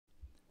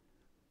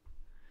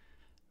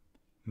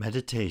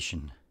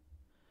Meditation,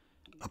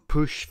 a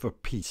push for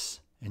peace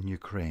in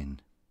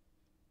Ukraine.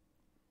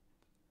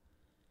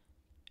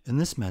 In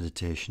this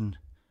meditation,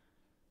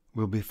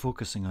 we'll be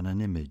focusing on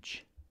an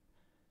image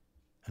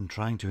and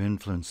trying to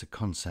influence the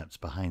concepts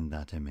behind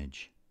that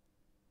image.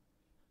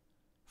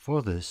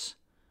 For this,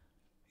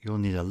 you'll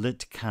need a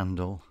lit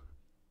candle,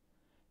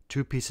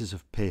 2 pieces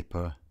of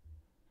paper,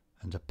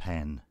 and a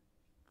pen.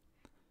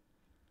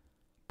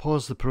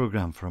 Pause the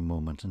program for a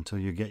moment until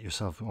you get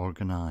yourself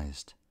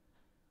organized,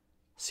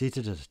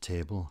 seated at a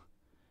table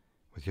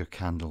with your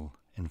candle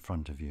in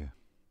front of you.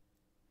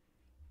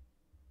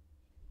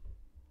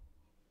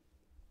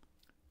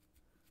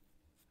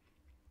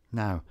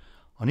 Now,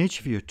 on each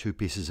of your 2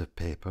 pieces of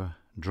paper,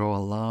 draw a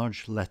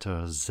large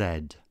letter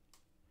Z.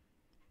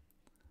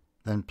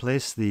 Then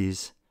place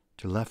these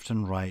to left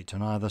and right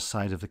on either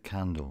side of the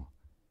candle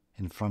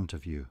in front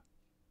of you.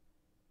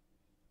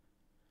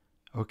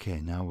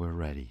 Okay, now we're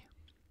ready.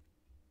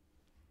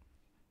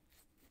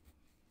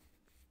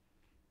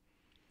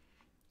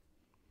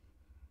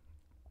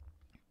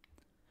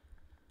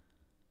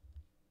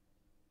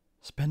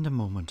 Spend a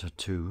moment or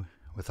two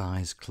with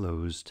eyes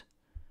closed,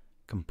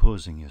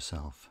 composing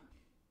yourself.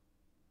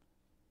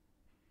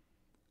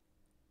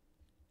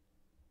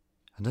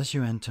 And as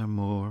you enter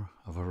more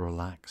of a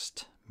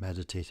relaxed,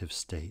 meditative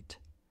state,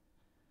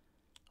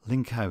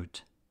 link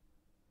out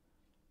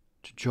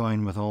to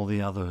join with all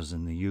the others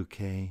in the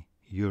UK,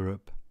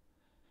 Europe,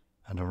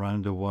 and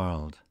around the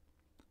world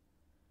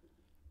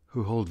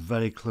who hold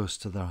very close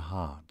to their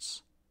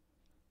hearts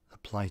the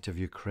plight of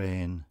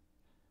Ukraine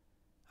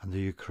and the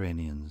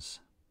Ukrainians,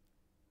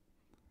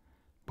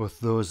 both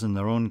those in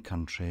their own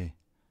country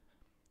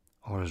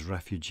or as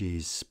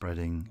refugees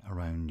spreading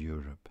around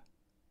Europe.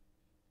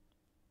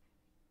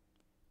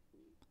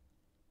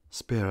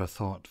 Spare a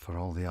thought for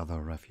all the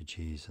other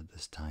refugees at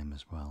this time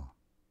as well.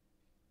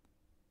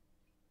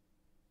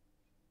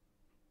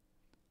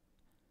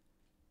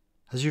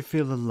 As you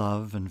feel the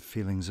love and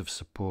feelings of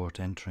support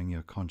entering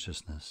your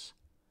consciousness,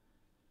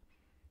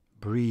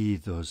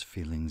 breathe those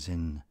feelings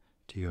in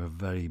to your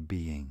very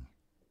being.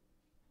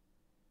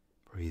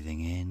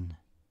 Breathing in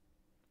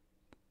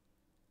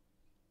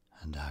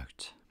and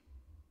out.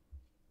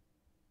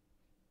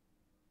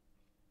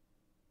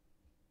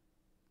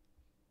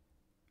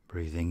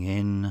 Breathing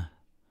in,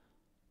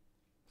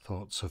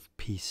 thoughts of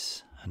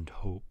peace and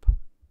hope.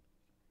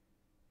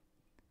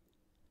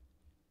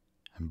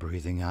 And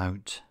breathing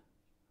out,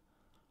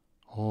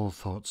 all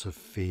thoughts of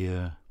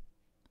fear,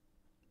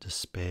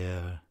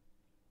 despair,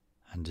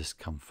 and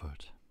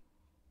discomfort.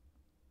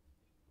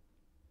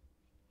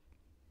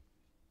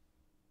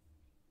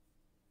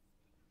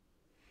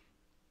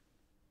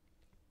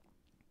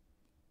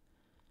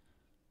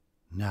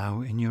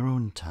 Now, in your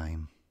own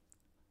time,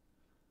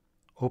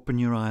 open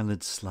your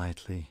eyelids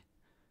slightly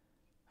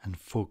and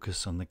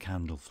focus on the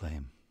candle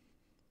flame.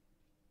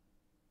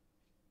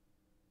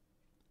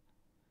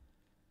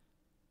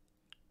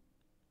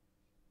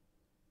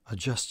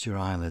 Adjust your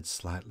eyelids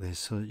slightly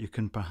so that you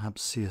can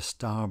perhaps see a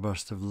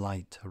starburst of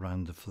light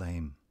around the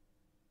flame.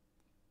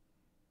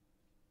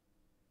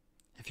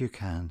 If you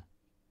can,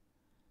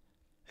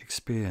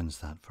 experience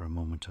that for a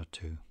moment or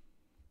two.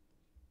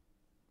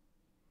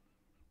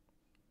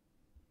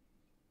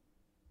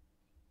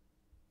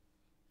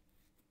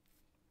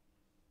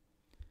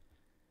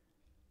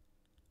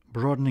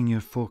 Broadening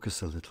your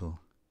focus a little,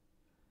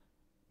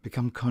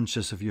 become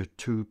conscious of your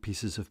 2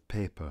 pieces of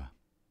paper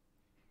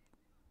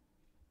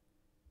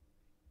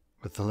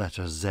with the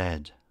letter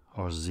Z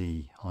or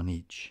Z on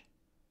each.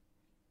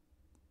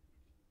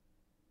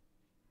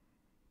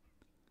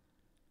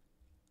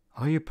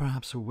 Are you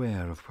perhaps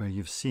aware of where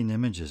you've seen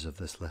images of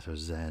this letter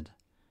Z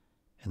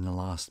in the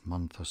last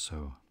month or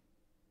so?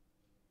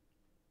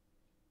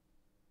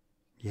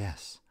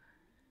 Yes.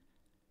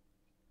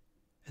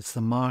 It's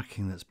the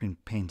marking that's been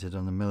painted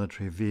on the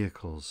military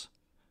vehicles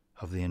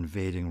of the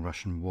invading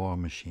Russian war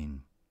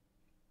machine.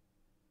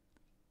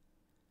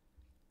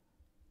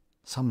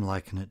 Some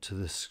liken it to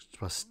the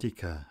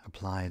swastika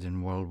applied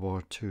in World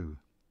War II.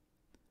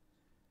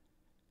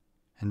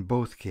 In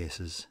both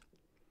cases,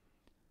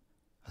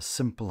 a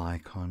simple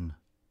icon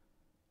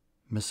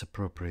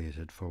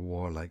misappropriated for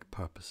warlike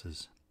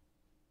purposes.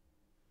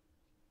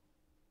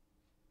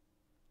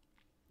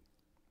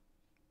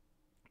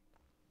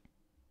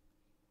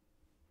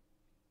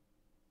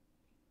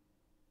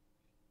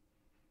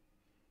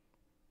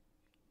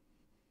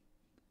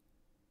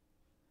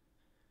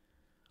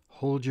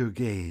 Hold your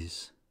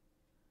gaze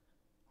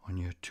on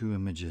your 2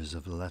 images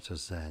of the letter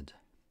Z,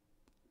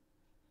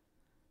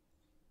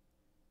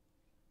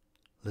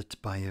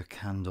 lit by your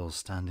candle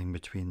standing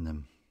between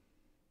them.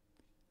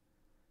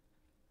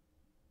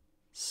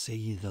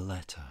 See the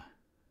letter.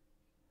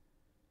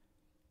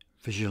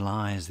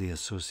 Visualize the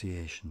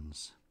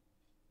associations.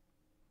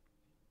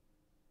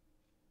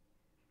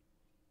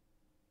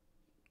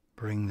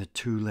 Bring the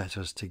 2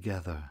 letters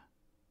together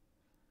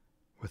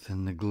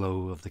within the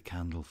glow of the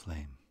candle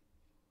flame.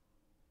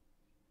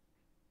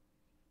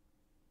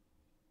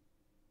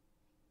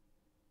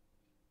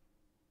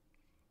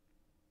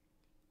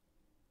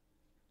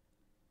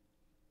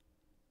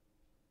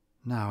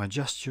 Now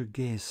adjust your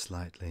gaze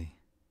slightly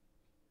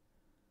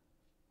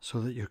so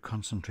that you're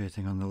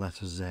concentrating on the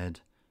letter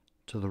Z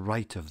to the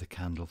right of the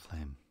candle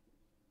flame.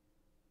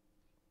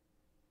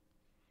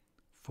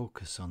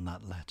 Focus on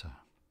that letter.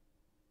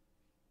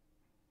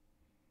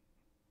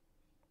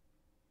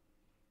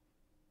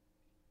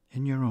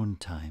 In your own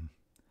time,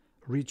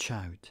 reach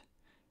out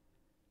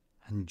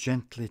and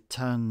gently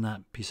turn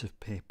that piece of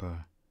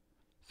paper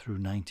through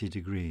 90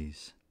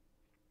 degrees.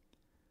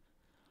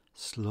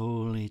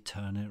 Slowly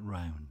turn it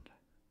round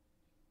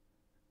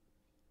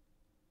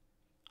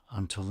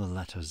until the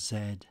letter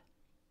Z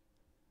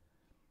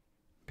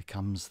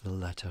becomes the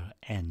letter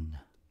N.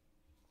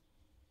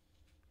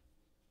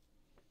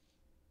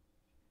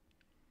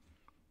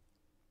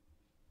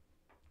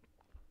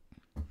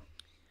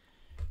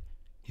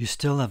 You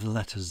still have the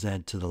letter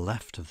Z to the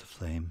left of the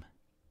flame,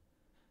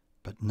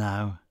 but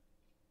now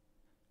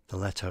the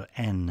letter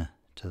N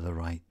to the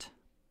right.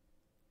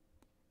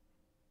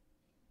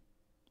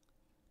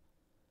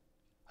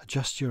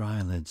 Adjust your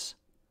eyelids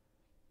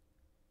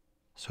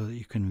so that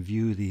you can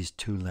view these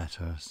two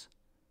letters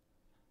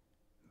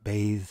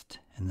bathed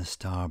in the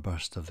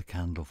starburst of the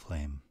candle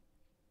flame.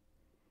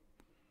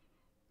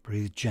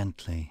 Breathe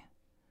gently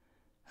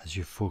as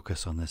you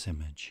focus on this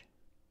image.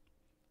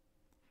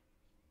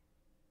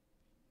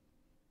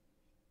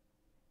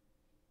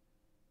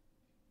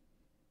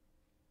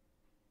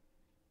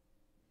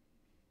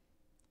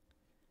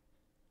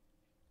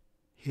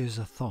 Here's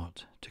a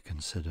thought to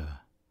consider.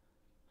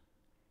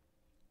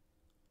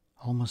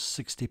 Almost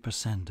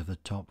 60% of the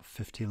top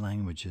 50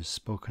 languages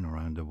spoken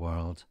around the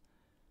world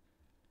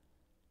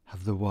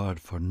have the word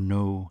for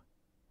no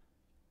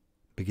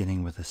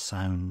beginning with a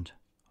sound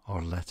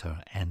or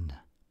letter N.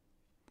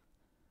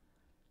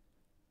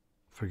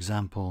 For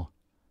example,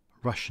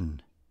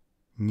 Russian,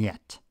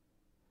 niet,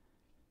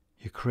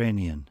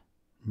 Ukrainian,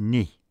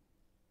 ni,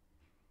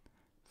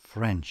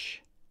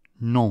 French,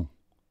 non,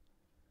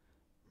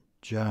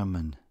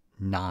 German,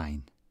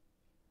 nein,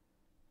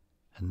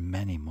 and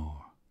many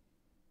more.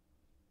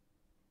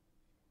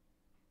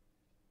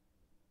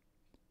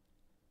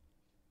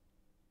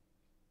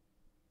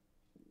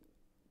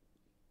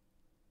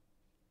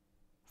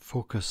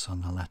 Focus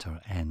on the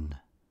letter N.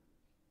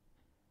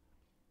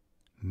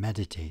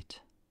 Meditate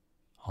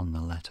on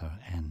the letter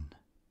N.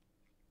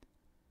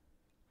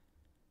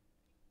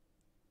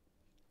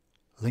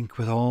 Link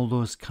with all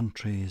those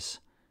countries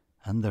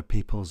and their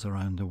peoples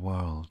around the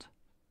world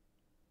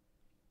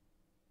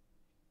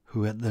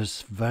who at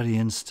this very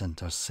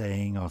instant are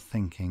saying or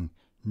thinking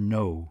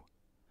no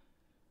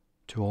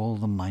to all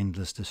the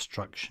mindless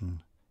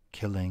destruction,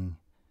 killing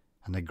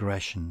and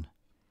aggression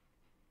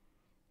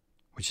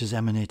which is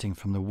emanating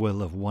from the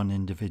will of one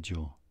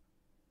individual,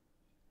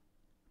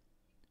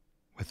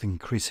 with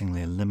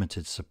increasingly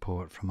limited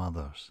support from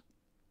others.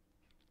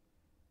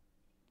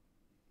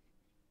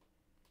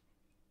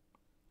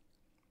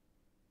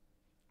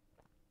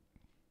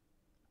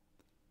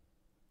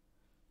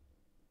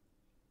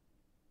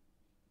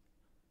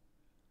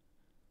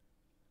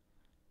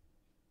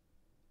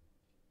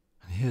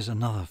 And here's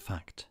another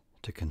fact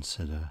to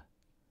consider.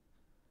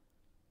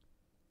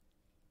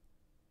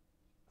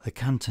 The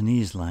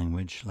Cantonese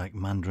language, like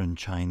Mandarin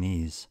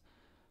Chinese,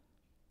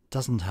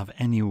 doesn't have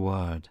any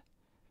word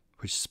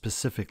which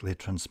specifically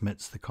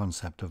transmits the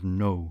concept of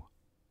no.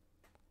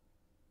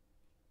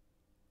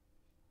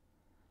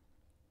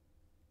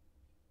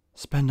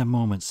 Spend a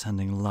moment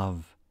sending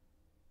love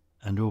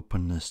and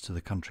openness to the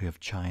country of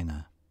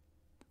China,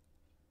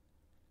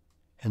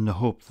 in the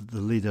hope that the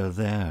leader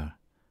there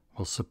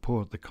will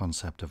support the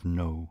concept of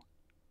no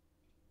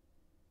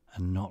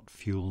and not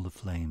fuel the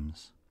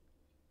flames.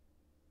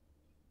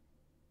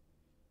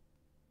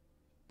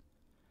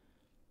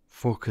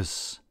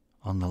 Focus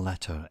on the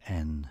letter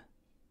N.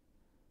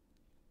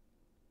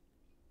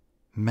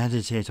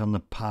 Meditate on the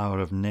power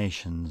of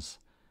nations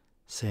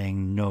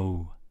saying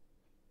no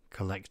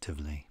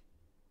collectively.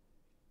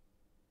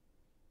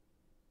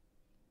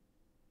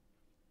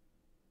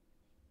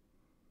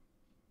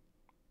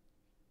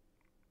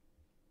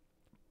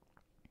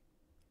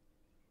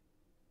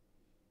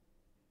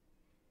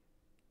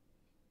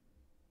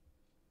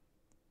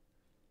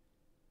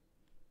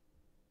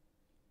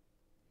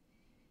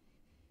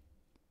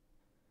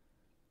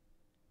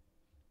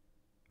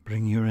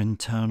 Bring your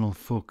internal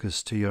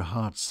focus to your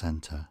heart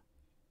center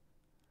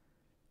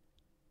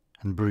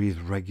and breathe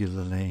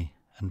regularly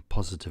and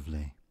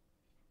positively,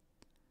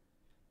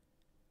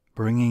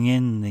 bringing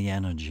in the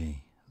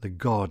energy, the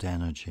God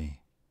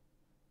energy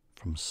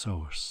from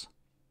Source.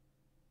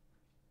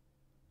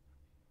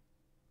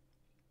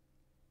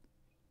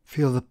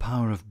 Feel the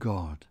power of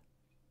God.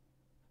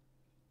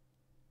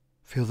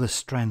 Feel the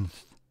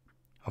strength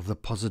of the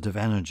positive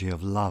energy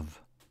of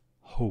love,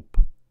 hope,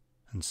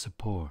 and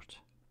support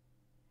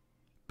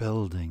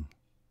building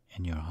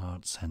in your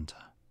heart center.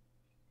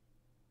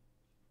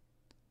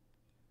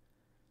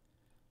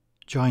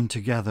 Join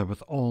together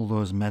with all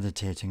those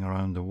meditating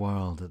around the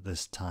world at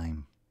this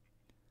time.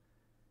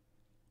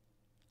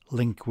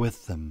 Link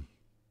with them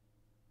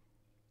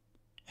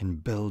in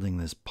building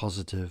this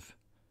positive,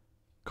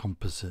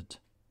 composite,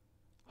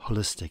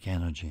 holistic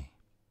energy.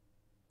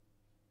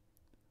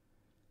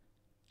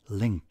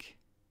 Link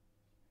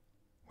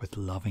with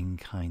loving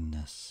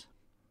kindness.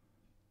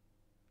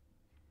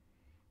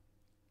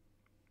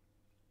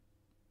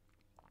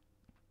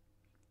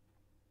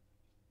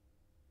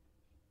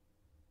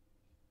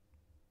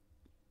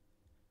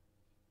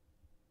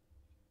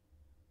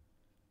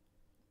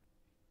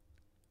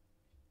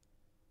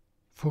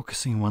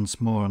 Focusing once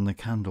more on the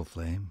candle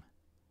flame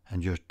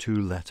and your two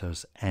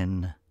letters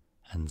N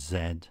and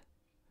Z,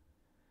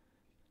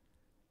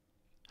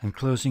 and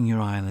closing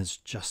your eyelids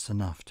just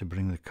enough to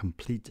bring the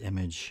complete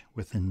image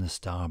within the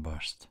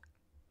starburst.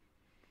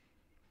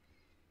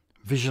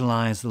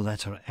 Visualize the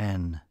letter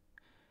N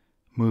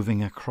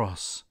moving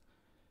across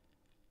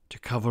to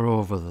cover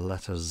over the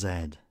letter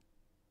Z,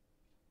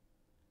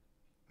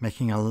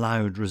 making a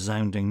loud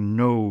resounding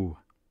no,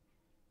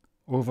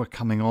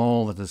 overcoming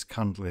all that is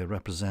currently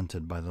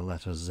represented by the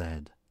letter Z.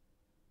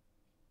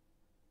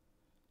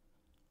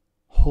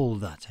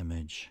 Hold that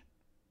image.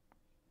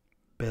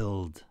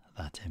 Build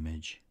that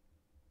image.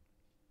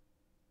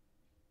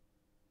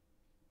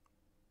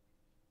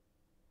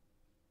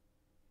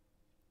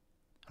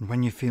 And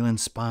when you feel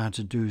inspired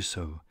to do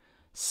so,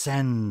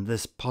 send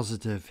this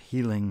positive,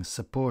 healing,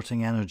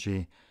 supporting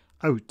energy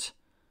out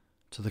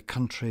to the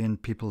country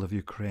and people of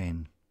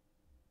Ukraine,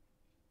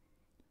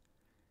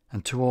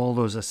 and to all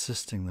those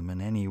assisting them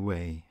in any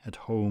way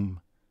at home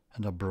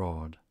and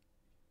abroad.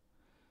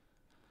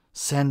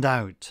 Send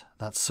out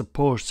that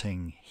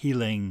supporting,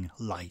 healing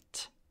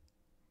light.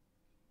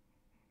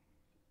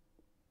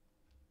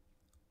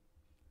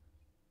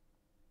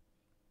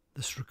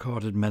 This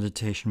recorded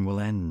meditation will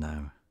end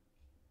now,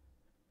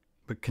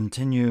 but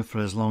continue for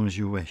as long as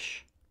you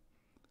wish,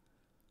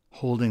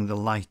 holding the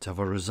light of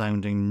a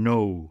resounding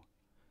no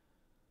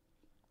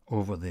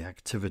over the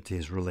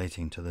activities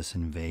relating to this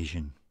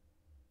invasion.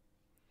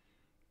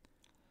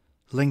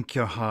 Link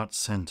your heart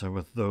center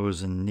with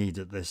those in need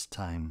at this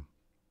time.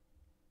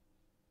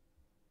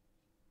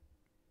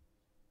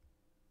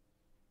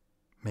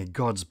 May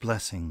God's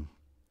blessing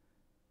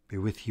be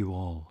with you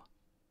all,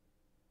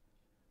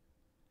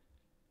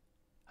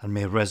 and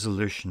may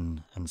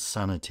resolution and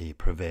sanity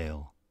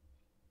prevail.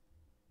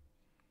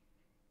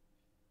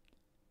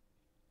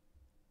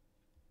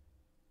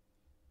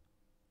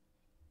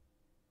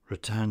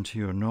 Return to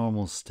your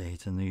normal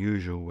state in the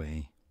usual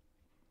way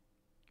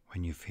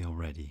when you feel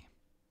ready.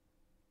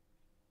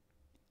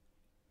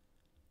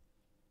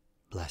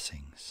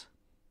 Blessings.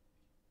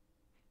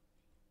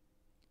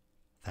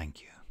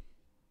 Thank you.